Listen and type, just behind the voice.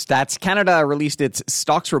Stats Canada released its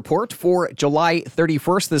stocks report for July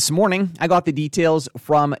 31st this morning. I got the details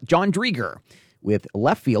from John Drieger with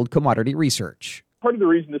Left Field Commodity Research. Part of the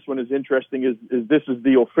reason this one is interesting is this is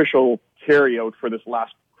the official carryout for this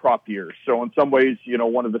last crop year. So in some ways,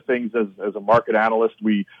 one of the things as a market analyst,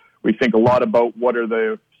 we think a lot about what are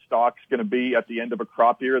the stocks going to be at the end of a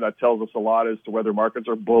crop year. That tells us a lot as to whether markets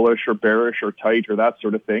are bullish or bearish or tight or that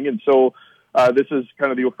sort of thing. And so this is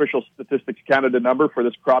kind of the official Statistics Canada number for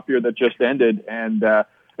this crop year that just ended. And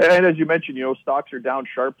as you mentioned, stocks are down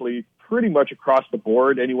sharply pretty much across the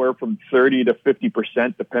board, anywhere from 30 to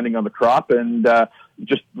 50%, depending on the crop. And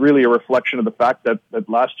just really a reflection of the fact that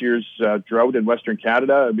last year's drought in Western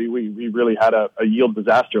Canada, I mean, we really had a yield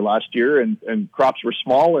disaster last year, and crops were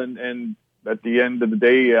small. And at the end of the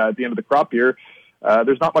day, at the end of the crop year,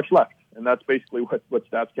 there's not much left. And that's basically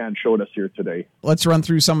what StatsCan showed us here today. Let's run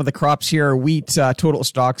through some of the crops here. Wheat, total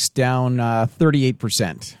stocks down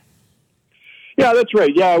 38%. Yeah, that's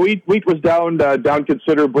right. Yeah, wheat was down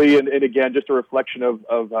considerably, and again, just a reflection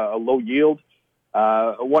of a low yield.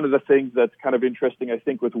 One of the things that's kind of interesting, I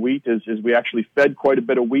think, with wheat is we actually fed quite a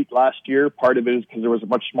bit of wheat last year. Part of it is because there was a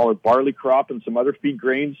much smaller barley crop and some other feed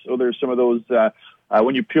grains. So there's some of those,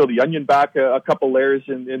 when you peel the onion back a couple layers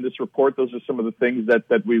in this report, those are some of the things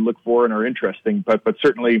that we look for and are interesting. But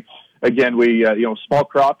certainly, again, we, small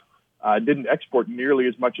crop, didn't export nearly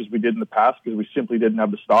as much as we did in the past because we simply didn't have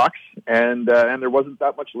the stocks, and there wasn't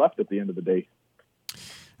that much left at the end of the day.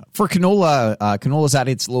 For canola, canola's at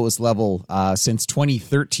its lowest level since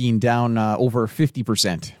 2013, down over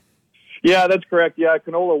 50%. Yeah, that's correct. Yeah,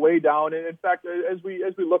 canola way down. And in fact, as we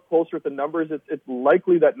look closer at the numbers, it's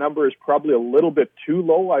likely that number is probably a little bit too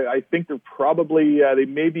low. I think they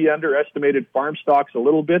maybe underestimated farm stocks a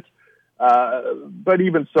little bit. But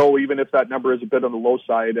even so, even if that number is a bit on the low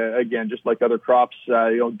side, again, just like other crops,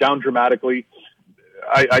 down dramatically,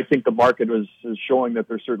 I think the market is showing that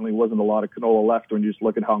there certainly wasn't a lot of canola left when you just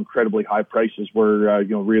look at how incredibly high prices were,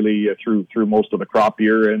 really through most of the crop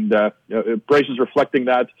year, and prices reflecting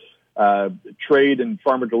that, trade and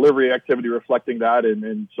farmer delivery activity reflecting that,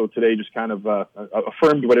 and so today just kind of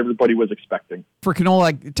affirmed what everybody was expecting. For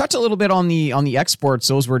canola, touch a little bit on the exports;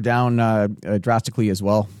 those were down drastically as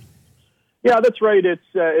well. Yeah, that's right.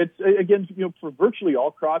 It's again, for virtually all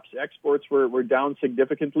crops, exports were down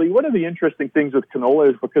significantly. One of the interesting things with canola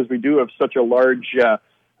is because we do have such a large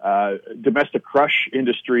domestic crush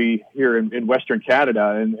industry here in Western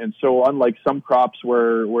Canada, and so unlike some crops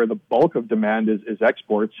where the bulk of demand is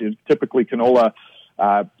exports, typically canola,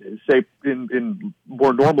 say in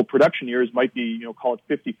more normal production years, might be call it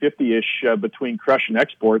 50-50-ish between crush and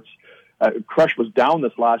exports. Crush was down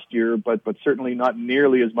this last year, but certainly not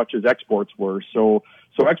nearly as much as exports were. So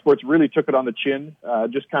exports really took it on the chin.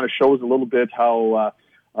 Just kind of shows a little bit how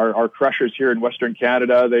our crushers here in Western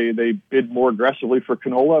Canada, they bid more aggressively for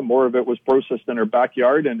canola. More of it was processed in our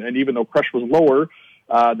backyard, and even though crush was lower,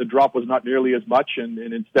 the drop was not nearly as much, and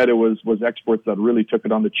instead it was exports that really took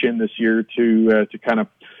it on the chin this year to kind of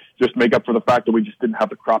just make up for the fact that we just didn't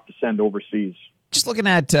have the crop to send overseas. Just looking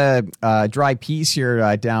at dry peas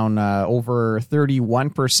here, down over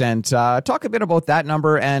 31%. Talk a bit about that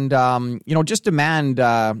number and just demand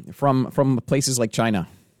from places like China.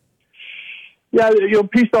 Yeah,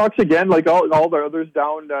 pea stocks again, like all the others,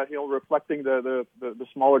 down. Reflecting the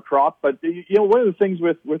smaller crop. But one of the things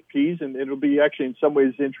with peas, and it'll be actually in some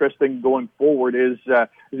ways interesting going forward, is a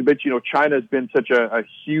bit. China has been such a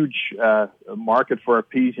huge market for our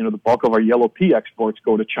peas. The bulk of our yellow pea exports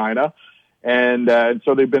go to China. And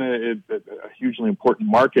so they've been a hugely important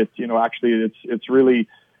market. Actually, it's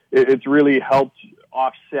really helped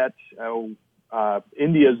offset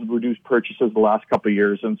India's reduced purchases the last couple of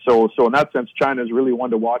years. And so in that sense, China is really one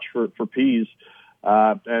to watch for peas.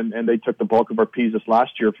 And they took the bulk of our peas this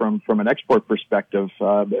last year from an export perspective.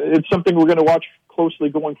 It's something we're going to watch closely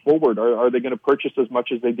going forward. Are they going to purchase as much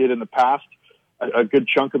as they did in the past? A good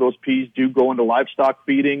chunk of those peas do go into livestock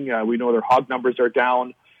feeding. We know their hog numbers are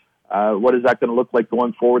down. What is that going to look like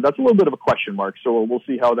going forward? That's a little bit of a question mark. So we'll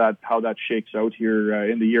see how that shakes out here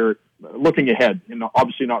in the year looking ahead.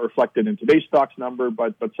 Obviously not reflected in today's stocks number,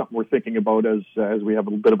 but something we're thinking about as we have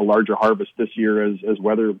a bit of a larger harvest this year as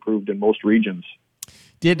weather improved in most regions.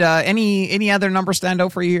 Did any other number stand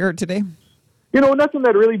out for you here today? Nothing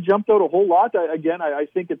that really jumped out a whole lot. I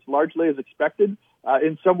think it's largely as expected.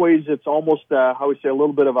 In some ways, it's almost, a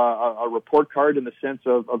little bit of a report card in the sense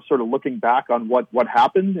of sort of looking back on what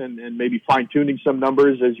happened and maybe fine-tuning some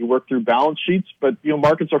numbers as you work through balance sheets. But,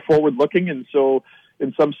 markets are forward-looking, and so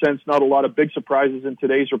in some sense, not a lot of big surprises in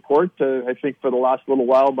today's report. I think for the last little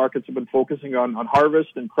while, markets have been focusing on harvest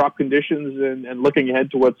and crop conditions and looking ahead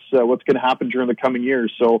to what's going to happen during the coming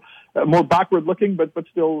years. So more backward looking, but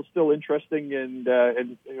still interesting and a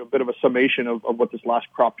bit of a summation of what this last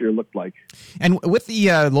crop year looked like. And with the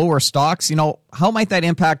lower stocks, how might that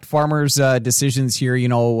impact farmers' decisions here,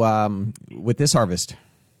 with this harvest?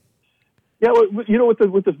 Yeah, with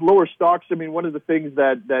the lower stocks, I mean, one of the things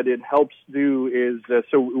that it helps do is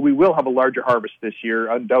so we will have a larger harvest this year,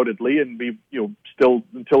 undoubtedly, and we still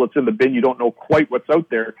until it's in the bin, you don't know quite what's out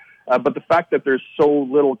there. But the fact that there's so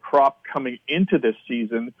little crop coming into this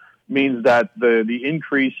season means that the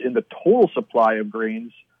increase in the total supply of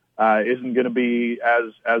grains isn't going to be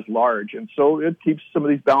as large, and so it keeps some of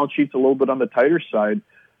these balance sheets a little bit on the tighter side.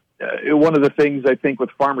 One of the things I think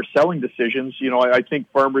with farmer selling decisions, I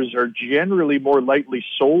think farmers are generally more lightly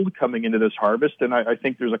sold coming into this harvest, and I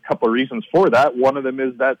think there's a couple of reasons for that. One of them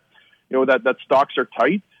is that that stocks are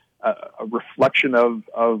tight, a reflection of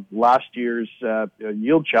last year's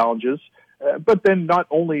yield challenges. But then not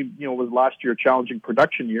only was last year a challenging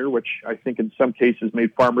production year, which I think in some cases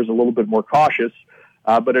made farmers a little bit more cautious,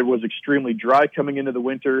 but it was extremely dry coming into the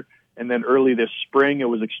winter. And then early this spring, it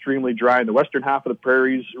was extremely dry in the western half of the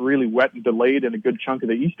prairies, really wet and delayed in a good chunk of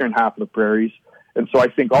the eastern half of the prairies. And so I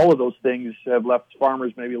think all of those things have left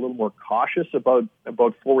farmers maybe a little more cautious about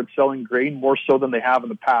forward selling grain, more so than they have in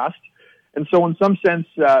the past. And so in some sense,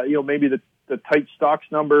 maybe the tight stocks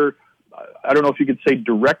number, I don't know if you could say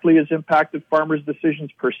directly has impacted farmers'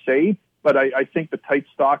 decisions per se, but I think the tight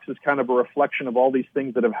stocks is kind of a reflection of all these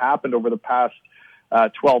things that have happened over the past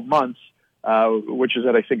 12 months. Which is,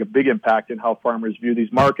 I think, a big impact in how farmers view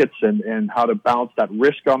these markets and how to balance that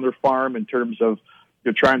risk on their farm in terms of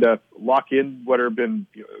trying to lock in what have been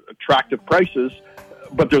attractive prices,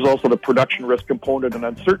 but there's also the production risk component and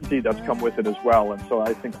uncertainty that's come with it as well. And so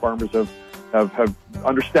I think farmers have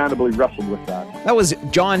understandably wrestled with that. That was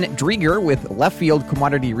John Drieger with Left Field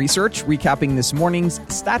Commodity Research, recapping this morning's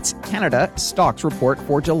Stats Canada stocks report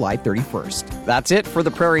for July 31st. That's it for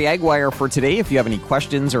the Prairie Ag Wire for today. If you have any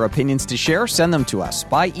questions or opinions to share, send them to us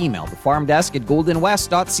by email,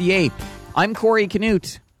 thefarmdesk@goldenwest.ca. I'm Corey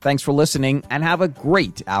Canute. Thanks for listening and have a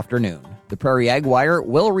great afternoon. The Prairie Ag Wire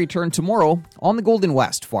will return tomorrow on the Golden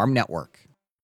West Farm Network.